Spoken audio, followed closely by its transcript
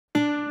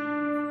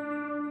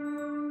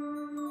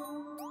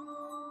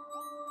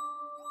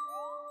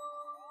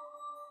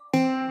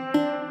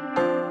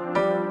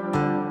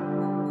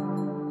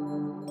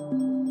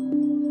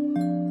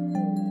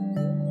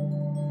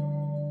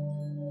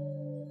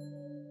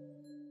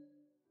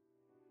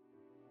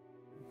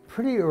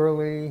Pretty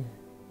early,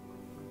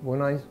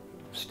 when I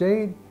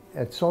stayed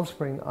at Salt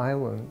Spring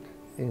Island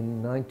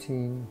in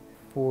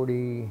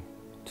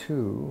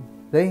 1942,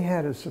 they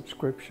had a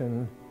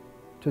subscription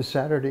to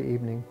Saturday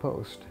Evening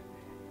Post.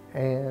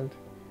 And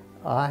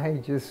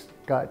I just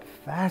got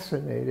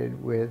fascinated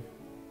with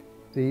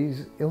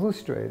these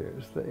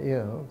illustrators,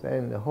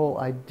 and the whole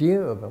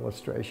idea of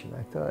illustration.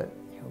 I thought,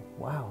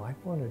 wow, I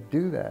want to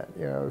do that,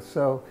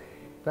 So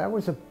that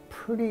was a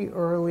pretty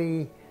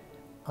early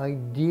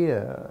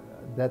idea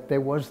that there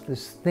was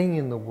this thing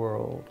in the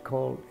world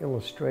called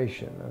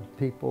illustration, of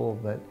people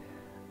that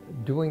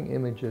doing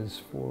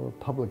images for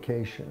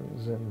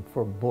publications and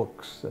for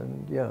books,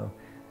 and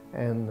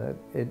and that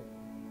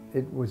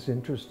it was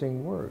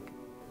interesting work.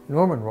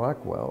 Norman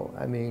Rockwell,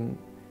 I mean,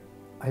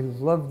 I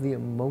loved the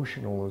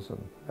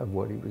emotionalism of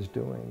what he was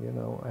doing.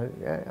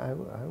 I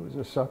was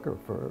a sucker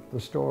for the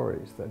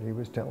stories that he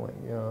was telling,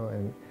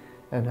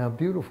 and how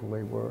beautiful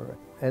they were.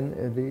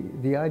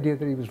 And the idea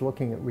that he was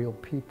looking at real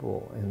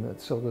people, and that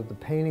so that the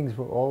paintings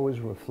were always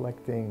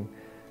reflecting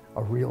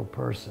a real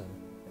person.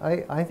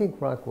 I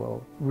think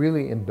Rockwell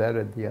really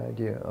embedded the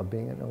idea of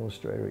being an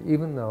illustrator,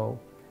 even though,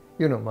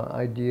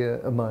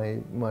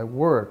 my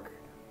work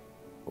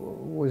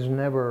was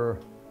never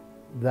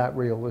that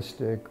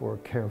realistic or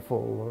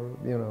careful,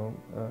 or,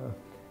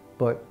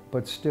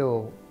 but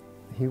still,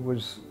 he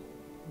was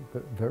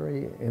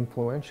very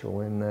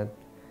influential in that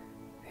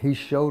he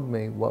showed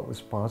me what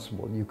was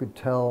possible. You could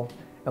tell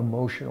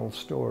emotional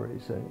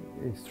stories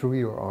through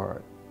your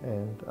art,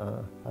 and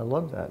I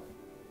love that.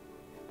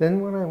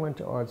 Then when I went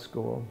to art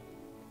school,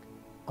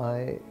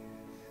 I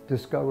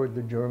discovered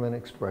the German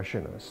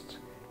Expressionists,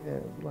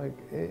 like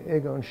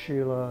Egon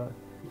Schiele.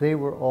 They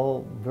were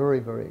all very,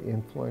 very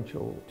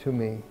influential to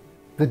me.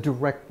 The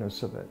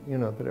directness of it,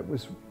 that it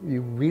was,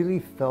 you really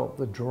felt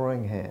the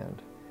drawing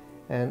hand.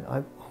 And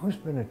I've always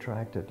been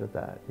attracted to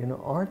that.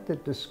 Art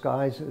that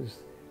disguises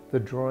the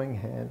drawing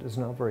hand is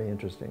not very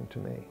interesting to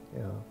me.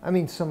 I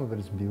mean, some of it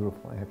is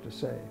beautiful, I have to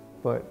say,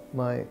 but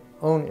my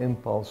own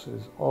impulse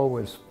is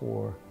always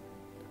for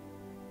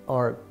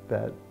art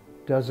that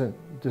doesn't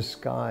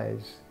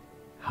disguise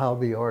how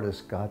the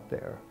artist got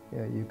there.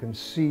 You can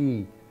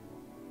see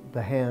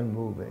the hand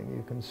moving,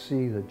 you can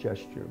see the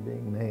gesture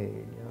being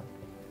made.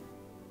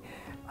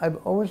 I've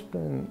always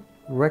been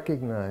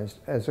recognized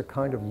as a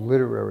kind of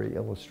literary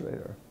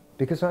illustrator,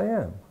 because I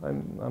am.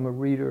 I'm a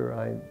reader.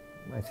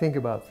 I think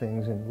about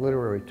things in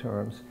literary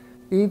terms.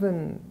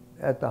 Even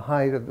at the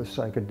height of the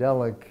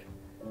psychedelic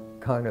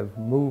kind of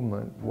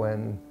movement,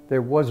 when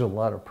there was a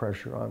lot of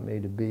pressure on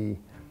me to be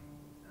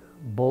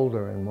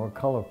bolder and more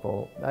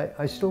colorful,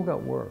 I still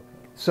got work.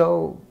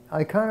 So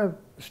I kind of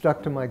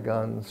stuck to my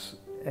guns,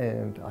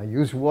 and I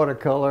used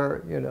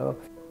watercolor,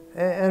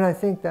 and I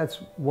think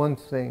that's one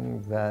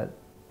thing that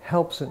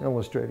helps an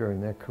illustrator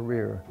in their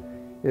career,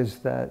 is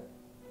that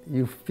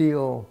you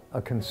feel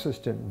a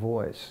consistent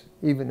voice,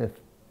 even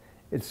if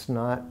it's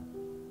not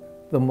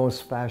the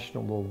most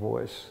fashionable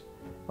voice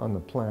on the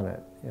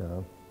planet.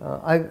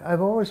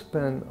 I've always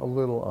been a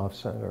little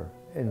off-center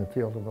in the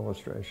field of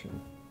illustration.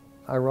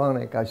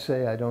 Ironic, I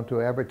say I don't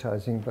do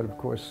advertising, but of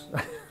course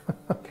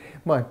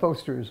my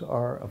posters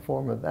are a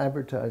form of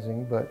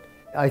advertising, but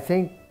I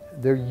think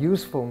their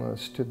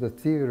usefulness to the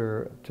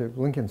theater, to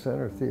Lincoln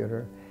Center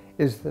Theater,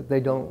 is that they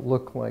don't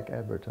look like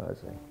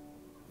advertising.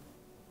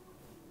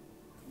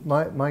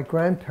 My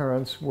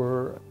grandparents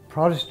were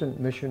Protestant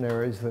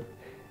missionaries that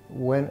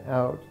went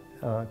out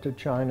to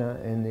China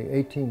in the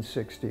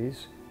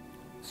 1860s.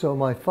 So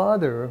my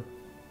father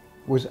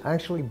was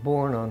actually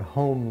born on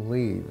home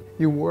leave.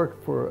 You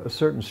worked for a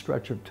certain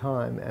stretch of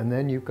time, and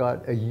then you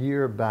got a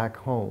year back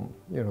home,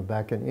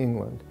 back in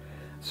England.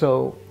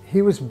 So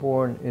he was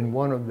born in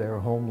one of their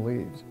home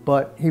leaves,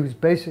 but he was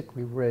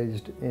basically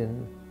raised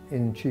in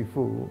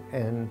Chifu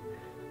and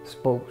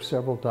spoke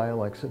several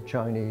dialects of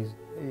Chinese,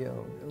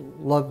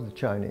 loved the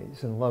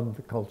Chinese and loved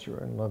the culture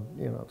and loved,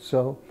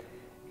 So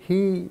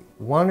he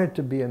wanted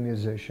to be a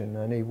musician,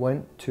 and he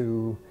went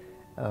to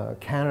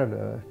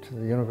Canada, to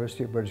the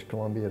University of British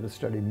Columbia, to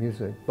study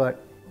music.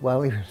 But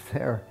while he was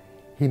there,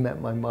 he met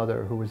my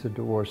mother, who was a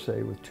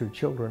divorcee with 2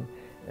 children.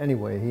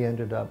 Anyway, he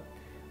ended up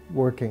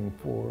working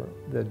for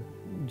the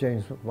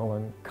James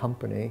McMullan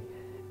company,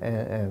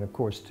 and of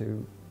course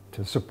to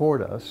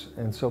support us.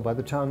 And so by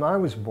the time I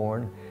was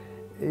born,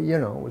 it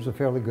was a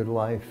fairly good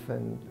life,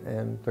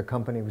 and the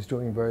company was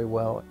doing very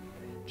well.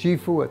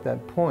 Gifu at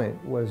that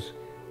point was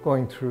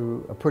going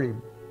through a pretty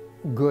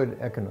good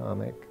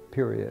economic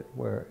period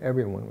where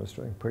everyone was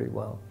doing pretty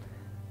well.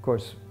 Of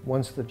course,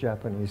 once the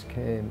Japanese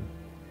came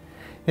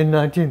in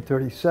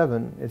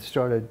 1937, it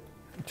started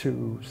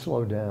to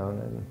slow down,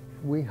 and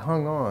we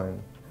hung on,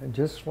 and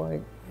just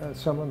like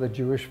some of the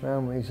Jewish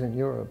families in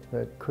Europe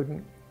that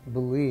couldn't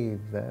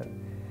believe that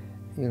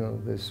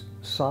this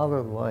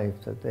solid life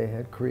that they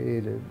had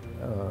created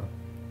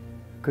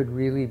could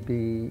really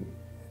be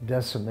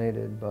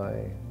decimated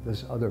by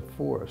this other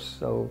force.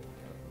 So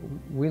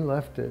we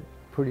left it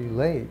pretty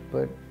late,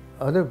 but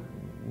other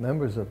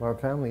members of our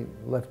family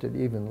left it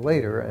even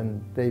later,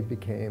 and they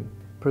became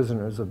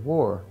prisoners of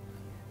war.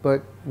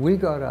 But we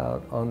got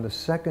out on the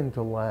second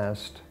to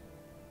last,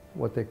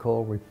 what they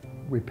call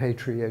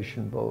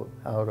repatriation boat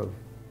out of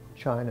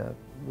China.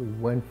 We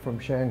went from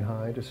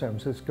Shanghai to San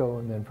Francisco,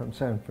 and then from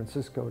San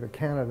Francisco to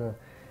Canada,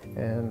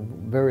 and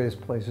various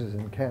places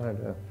in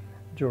Canada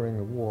during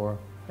the war.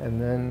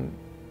 And then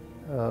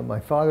my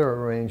father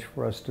arranged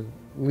for us to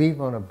leave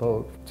on a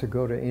boat to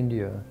go to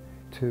India.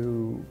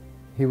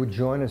 He would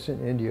join us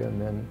in India,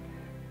 and then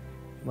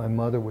my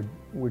mother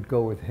would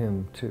go with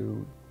him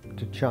to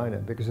China,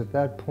 because at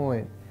that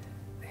point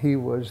he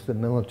was the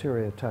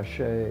military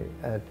attaché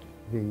at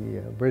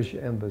the British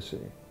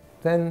Embassy.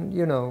 Then,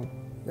 you know,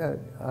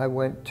 I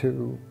went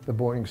to the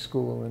boarding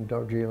school in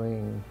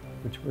Darjeeling,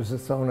 which was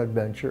its own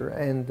adventure,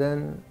 and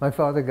then my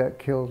father got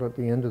killed at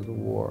the end of the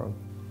war.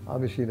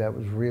 Obviously that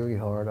was really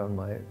hard on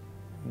my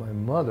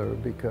mother,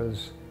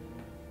 because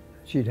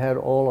she'd had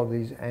all of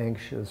these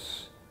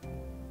anxious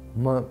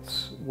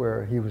months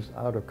where he was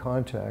out of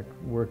contact,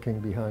 working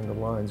behind the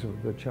lines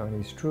with the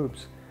Chinese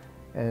troops,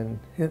 and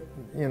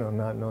you know,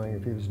 not knowing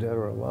if he was dead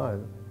or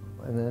alive.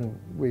 And then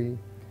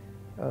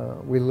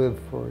we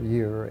lived for a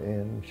year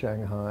in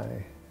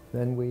Shanghai.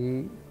 Then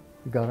we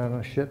got on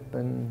a ship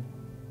and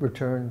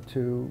returned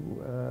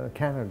to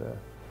Canada.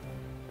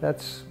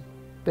 That's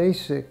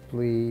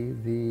basically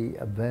the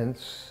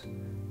events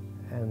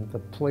and the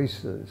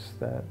places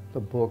that the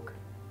book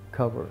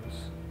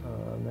covers.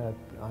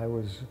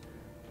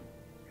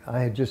 I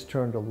had just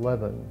turned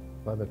 11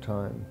 by the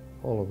time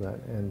all of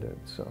that ended,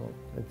 so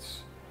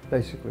it's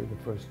basically the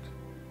first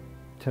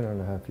 10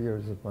 and a half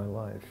years of my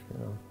life, you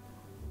know.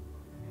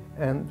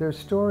 And there's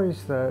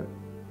stories that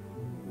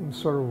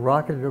sort of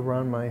rocketed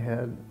around my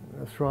head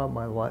throughout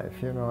my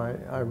life. You know,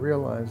 I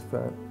realized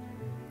that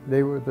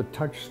they were the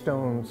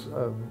touchstones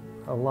of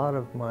a lot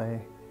of my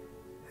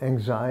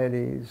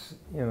anxieties,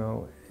 you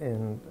know,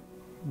 and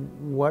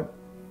what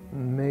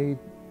made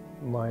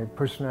my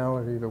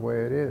personality the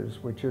way it is,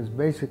 which is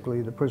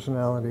basically the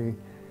personality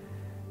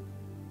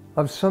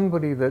of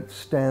somebody that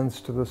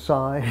stands to the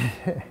side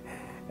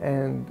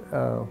and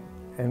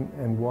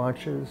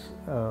watches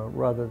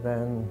rather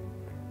than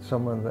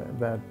someone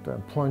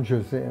that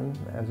plunges in,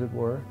 as it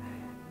were.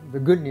 The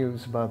good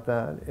news about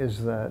that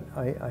is that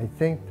I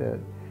think that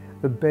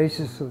the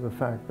basis of the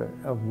fact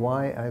of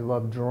why I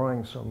love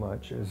drawing so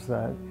much is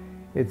that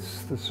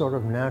it's the sort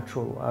of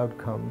natural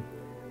outcome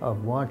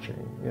of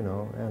watching, you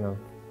know, and of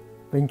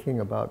thinking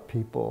about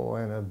people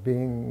and of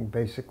being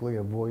basically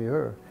a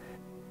voyeur.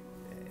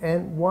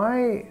 And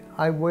why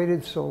I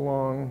waited so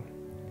long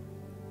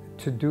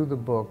to do the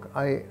book,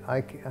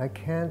 I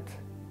can't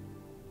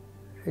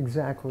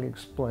exactly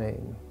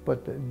explain,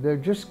 but there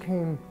just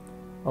came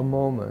a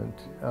moment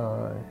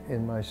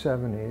in my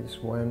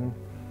 70s when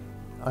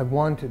I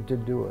wanted to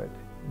do it.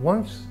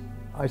 Once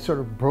I sort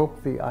of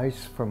broke the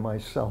ice for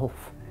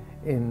myself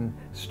in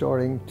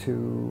starting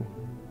to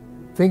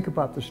think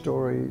about the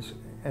stories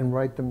and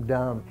write them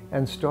down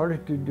and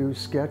started to do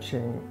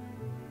sketching,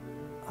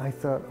 I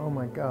thought, oh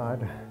my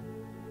God,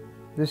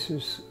 this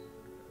is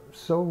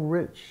so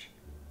rich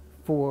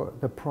for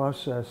the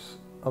process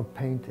of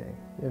painting,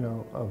 you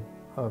know,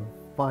 of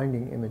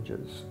finding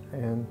images.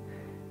 And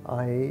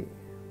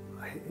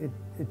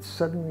it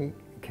suddenly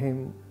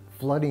came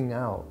flooding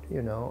out,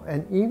 you know,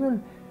 and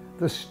even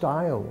the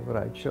style that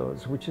I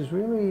chose, which is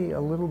really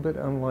a little bit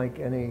unlike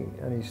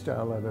any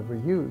style I've ever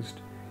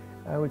used.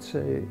 I would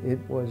say it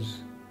was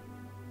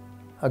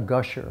a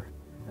gusher.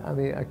 I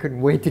mean, I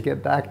couldn't wait to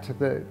get back to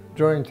the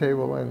drawing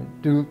table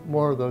and do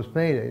more of those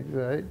paintings,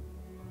 right?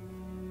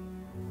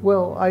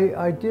 Well,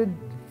 I did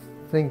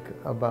think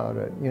about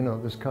it, you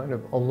know, this kind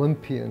of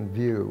Olympian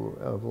view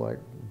of like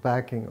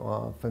backing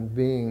off and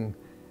being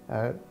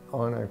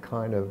on a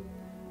kind of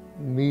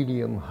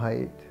medium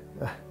height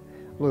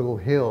little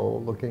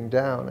hill looking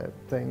down at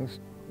things.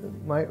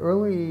 My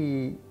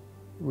early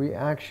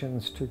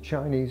reactions to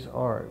Chinese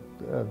art,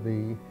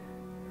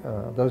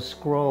 those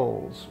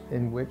scrolls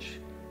in which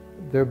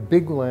they're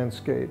big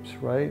landscapes,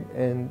 right?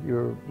 And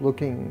you're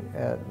looking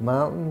at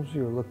mountains,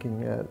 you're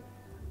looking at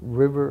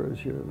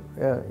rivers, you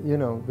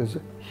know, there's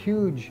a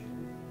huge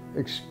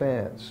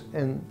expanse.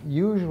 And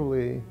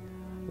usually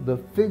the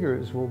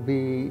figures will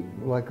be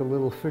like a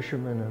little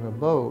fisherman in a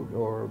boat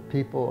or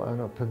people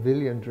on a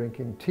pavilion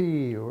drinking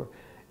tea, or,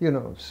 you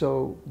know,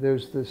 so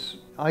there's this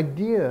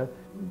idea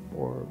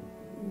or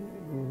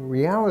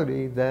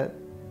reality that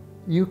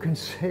you can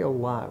say a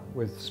lot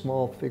with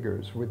small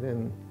figures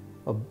within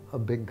a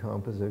big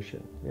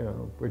composition, you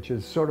know, which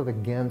is sort of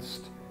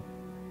against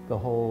the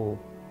whole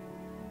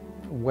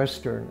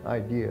Western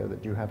idea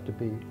that you have to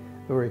be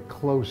very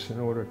close in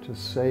order to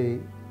say,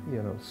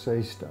 you know,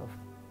 say stuff.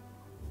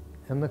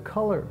 And the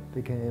color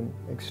became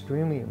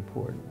extremely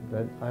important,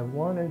 that I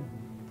wanted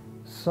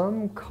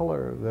some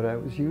color that I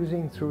was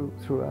using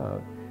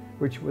throughout,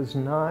 which was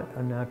not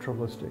a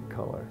naturalistic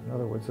color. In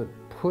other words, it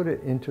put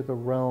it into the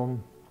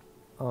realm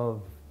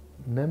of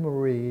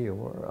memory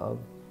or of,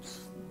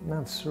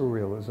 not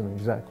surrealism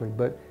exactly,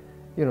 but,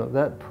 you know,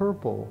 that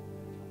purple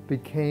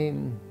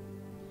became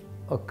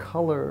a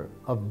color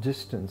of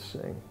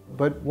distancing.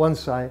 But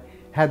once I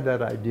had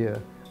that idea,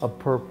 a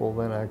purple,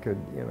 then I could,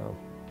 you know,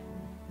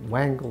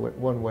 wangle it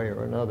one way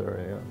or another.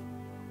 You know.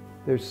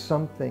 There's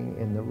something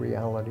in the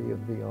reality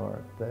of the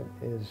art that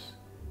is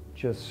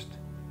just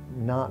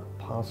not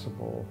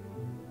possible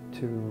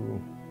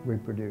to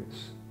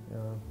reproduce.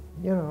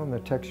 You know, and the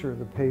texture of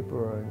the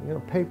paper, and you know,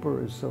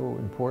 paper is so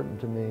important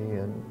to me,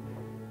 and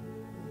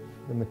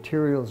the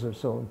materials are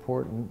so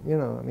important. You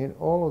know, I mean,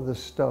 all of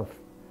this stuff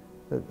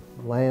that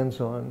lands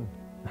on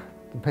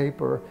the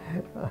paper,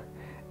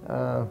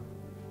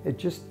 it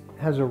just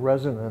has a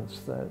resonance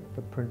that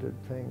the printed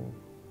thing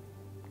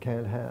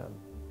can't have.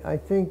 I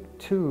think,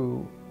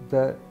 too,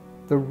 that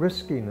the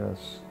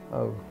riskiness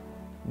of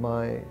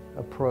my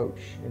approach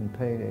in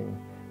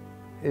painting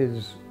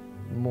is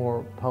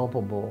more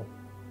palpable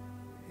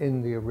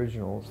in the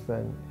originals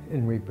than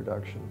in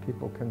reproduction.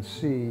 People can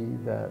see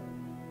that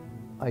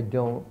I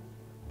don't,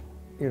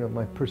 you know,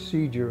 my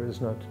procedure is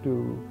not to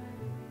do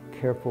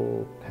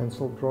careful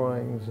pencil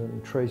drawings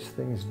and trace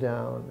things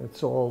down.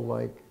 It's all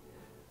like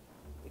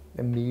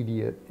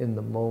immediate in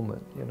the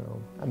moment, you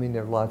know. I mean,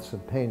 there are lots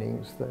of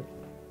paintings that,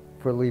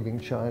 for Leaving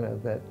China,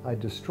 that I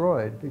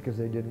destroyed because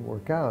they didn't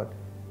work out,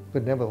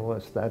 but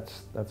nevertheless,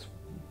 that's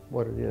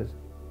what it is.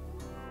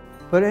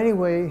 But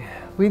anyway,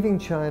 Leaving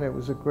China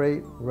was a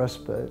great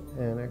respite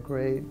and a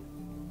great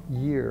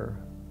year,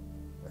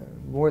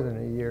 more than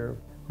a year.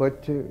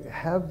 But to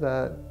have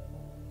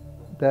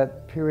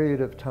that period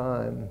of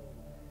time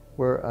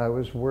where I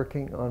was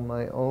working on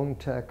my own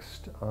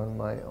text, on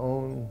my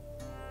own,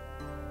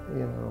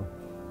 you know,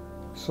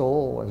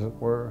 soul, as it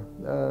were,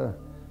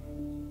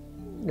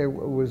 it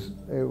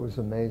was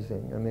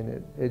amazing. I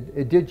mean,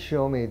 it did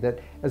show me that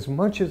as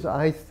much as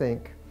I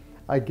think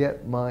I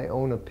get my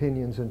own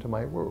opinions into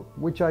my work,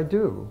 which I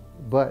do,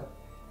 but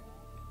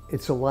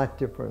it's a lot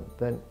different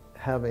than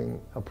having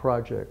a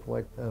project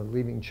like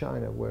Leaving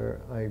China,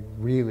 where I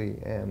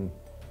really am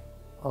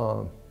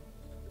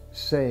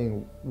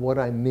saying what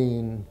I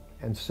mean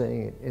and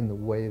saying it in the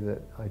way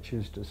that I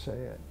choose to say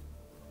it.